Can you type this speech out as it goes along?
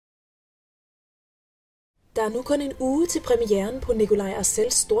Der er nu kun en uge til premieren på Nikolaj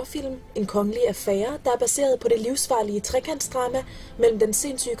Arcels storfilm, En kongelig affære, der er baseret på det livsfarlige trekantsdrama mellem den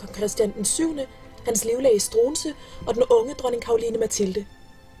sindssyge Kong Christian VII, hans livlæge Struensee og den unge dronning Caroline Mathilde.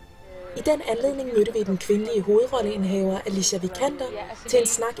 I den anledning mødte vi den kvindelige hovedrolleindehaver Alicia Vikander til en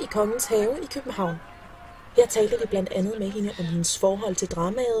snak i Kongens Have i København. Her talte vi blandt andet med hende om hendes forhold til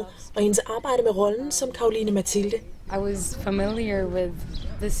dramaet og hendes arbejde med rollen som Caroline Mathilde. I was familiar with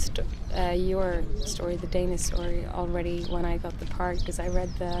this your story, the Danish story, already when I got the part, because I read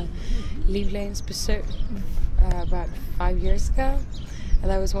the Livlægens besøg about 5 years ago,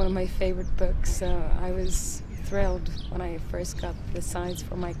 and that was one of my favorite books. So I was thrilled when I first got the signs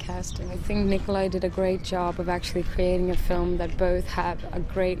for my casting. I think Nikolaj did a great job of actually creating a film that both had a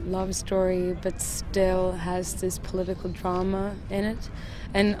great love story but still has this political drama in it.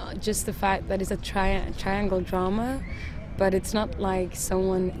 And just the fact that it's a triangle drama, but it's not like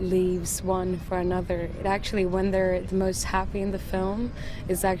someone leaves one for another. It actually, when they're the most happy in the film,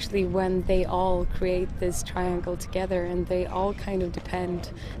 is actually when they all create this triangle together and they all kind of depend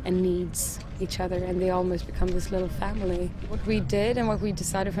and needs each other and they almost become this little family. What we did and what we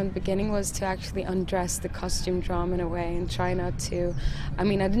decided from the beginning was to actually undress the costume drama in a way and try not to... I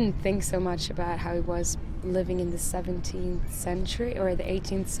mean, I didn't think so much about how it was living in the 17th century or the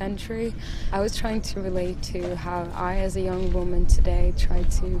 18th century. I was trying to relate to how I, as a young woman today, try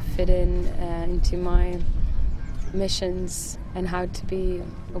to fit into my missions and how to be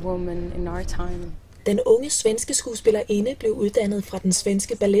a woman in our time. Den unge svenske skuespillerinde blev uddannet fra den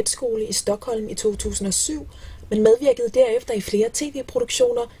svenske balletskole i Stockholm i 2007, men medvirkede derefter i flere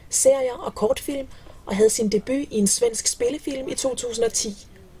tv-produktioner, serier og kortfilm og havde sin debut i en svensk spillefilm i 2010.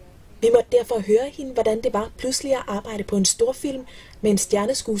 Vi måtte derfor høre hende, hvordan det var pludselig at arbejde på en storfilm med en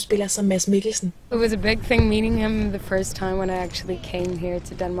stjerneskuespiller som Mads Mikkelsen. It was a big thing meeting him the first time when I actually came here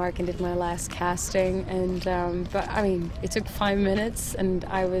to Denmark and did my last casting. And but I mean, it took 5 minutes, and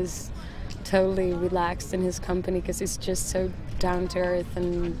I was totally relaxed in his company because he's just so down to earth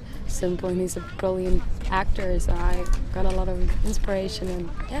and simple, and he's a brilliant actor. So I got a lot of inspiration, and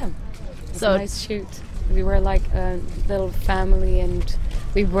yeah, it was a nice shoot. We were like a little family, and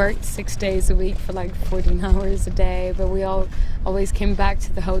we worked 6 days a week for like 14 hours a day, but we all always came back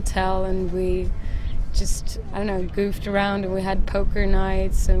to the hotel and we just, I don't know, goofed around, and we had poker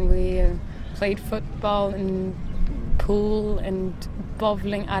nights, and we played football and pool and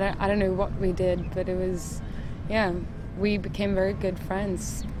bowling. I don't know what we did, but it was, yeah, we became very good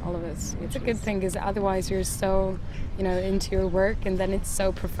friends, all of us. It's a good thing, because otherwise you're so, you know, into your work, and then it's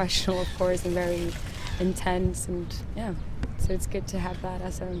so professional, of course, and very intense, and yeah, so it's good to have that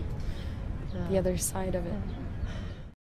as the other side of it.